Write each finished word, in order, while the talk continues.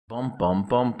Bum bum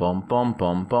bum bum bum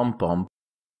bum bum bum.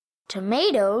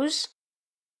 Tomatoes?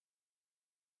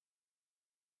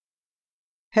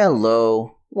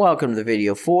 Hello, welcome to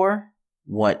video 4.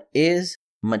 What is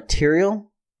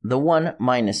material? The 1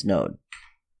 minus node.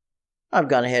 I've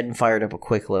gone ahead and fired up a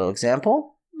quick little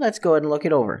example. Let's go ahead and look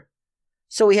it over.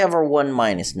 So we have our 1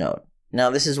 minus node. Now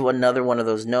this is another one of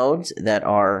those nodes that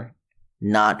are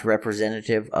not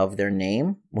representative of their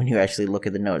name when you actually look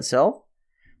at the node itself.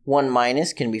 1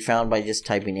 minus can be found by just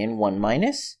typing in 1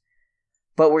 minus,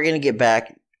 but we're going to get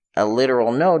back a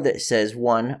literal node that says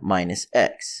 1 minus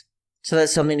x. So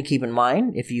that's something to keep in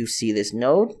mind. If you see this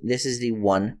node, this is the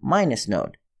 1 minus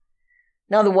node.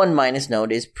 Now the 1 minus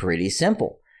node is pretty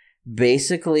simple.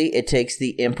 Basically, it takes the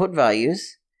input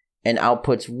values and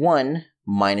outputs 1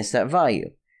 minus that value.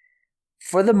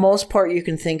 For the most part, you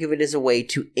can think of it as a way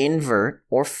to invert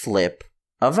or flip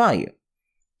a value.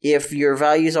 If your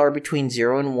values are between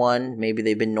 0 and 1, maybe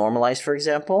they've been normalized, for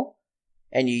example,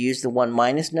 and you use the 1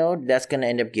 minus node, that's going to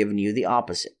end up giving you the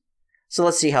opposite. So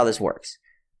let's see how this works.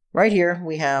 Right here,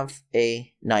 we have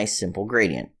a nice simple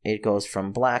gradient. It goes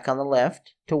from black on the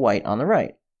left to white on the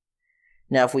right.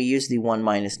 Now, if we use the 1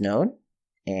 minus node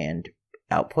and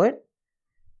output,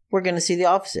 we're going to see the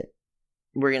opposite.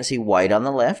 We're going to see white on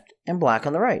the left and black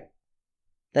on the right.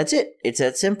 That's it. It's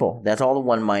that simple. That's all the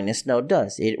 1 minus node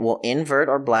does. It will invert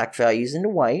our black values into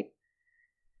white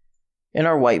and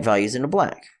our white values into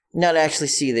black. Now to actually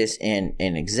see this in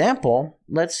an example,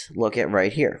 let's look at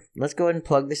right here. Let's go ahead and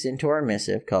plug this into our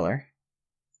emissive color.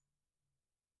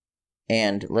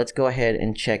 And let's go ahead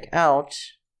and check out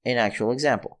an actual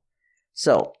example.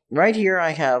 So right here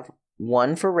I have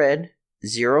 1 for red,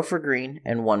 0 for green,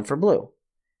 and 1 for blue.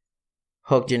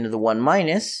 Hooked into the 1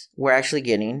 minus, we're actually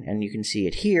getting, and you can see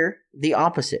it here, the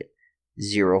opposite.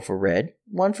 0 for red,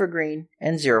 1 for green,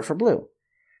 and 0 for blue.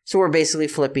 So we're basically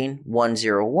flipping 1,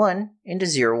 0, 1 into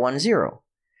 0, 1, 0.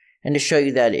 And to show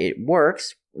you that it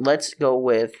works, let's go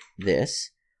with this.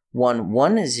 1,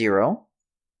 1, 0.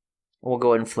 We'll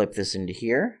go ahead and flip this into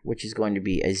here, which is going to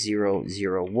be a 0,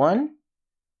 0, 1.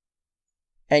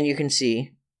 And you can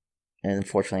see, and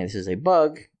unfortunately this is a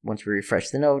bug, once we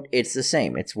refresh the node, it's the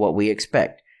same. It's what we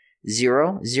expect.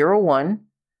 0, 0, 1,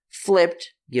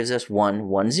 flipped gives us 1,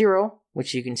 1, 0,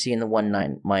 which you can see in the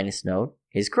 1 minus node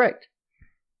is correct.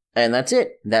 And that's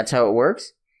it. That's how it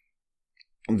works.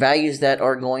 Values that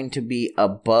are going to be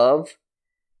above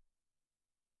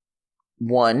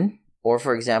 1, or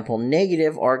for example,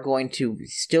 negative, are going to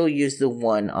still use the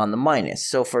 1 on the minus.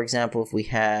 So for example, if we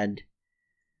had,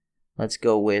 let's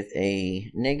go with a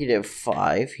negative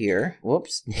 5 here.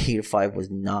 Whoops, negative 5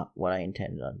 was not what I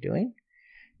intended on doing.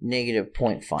 Negative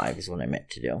 0.5 is what I meant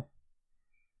to do.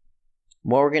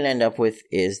 What we're going to end up with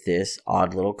is this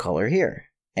odd little color here.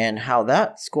 And how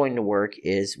that's going to work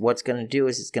is what's going to do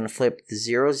is it's going to flip the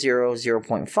 0, 0,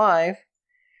 0.5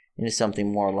 into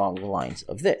something more along the lines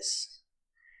of this.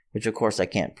 Which of course I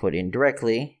can't put in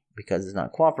directly because it's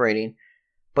not cooperating.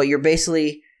 But you're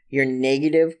basically, your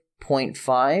negative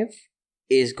 0.5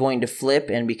 is going to flip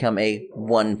and become a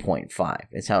 1.5.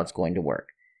 That's how it's going to work.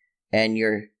 And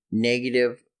your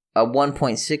negative, a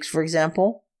 1.6 for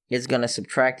example, is going to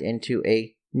subtract into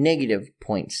a negative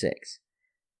 0.6.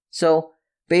 So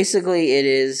basically it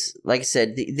is, like I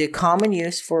said, the common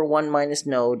use for 1 minus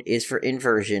node is for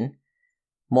inversion.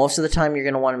 Most of the time you're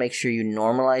going to want to make sure you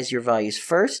normalize your values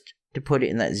first to put it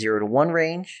in that 0 to 1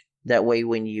 range. That way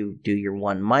when you do your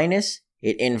 1 minus,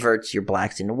 it inverts your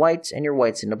blacks into whites and your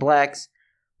whites into blacks,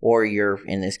 or your,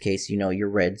 in this case, your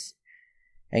reds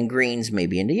and greens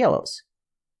maybe into yellows.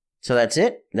 So that's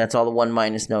it. That's all the 1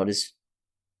 minus node is.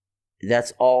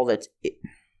 That's all that's it.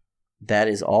 That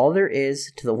is all there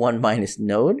is to the 1 minus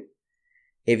node.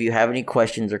 If you have any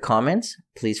questions or comments,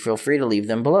 please feel free to leave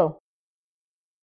them below.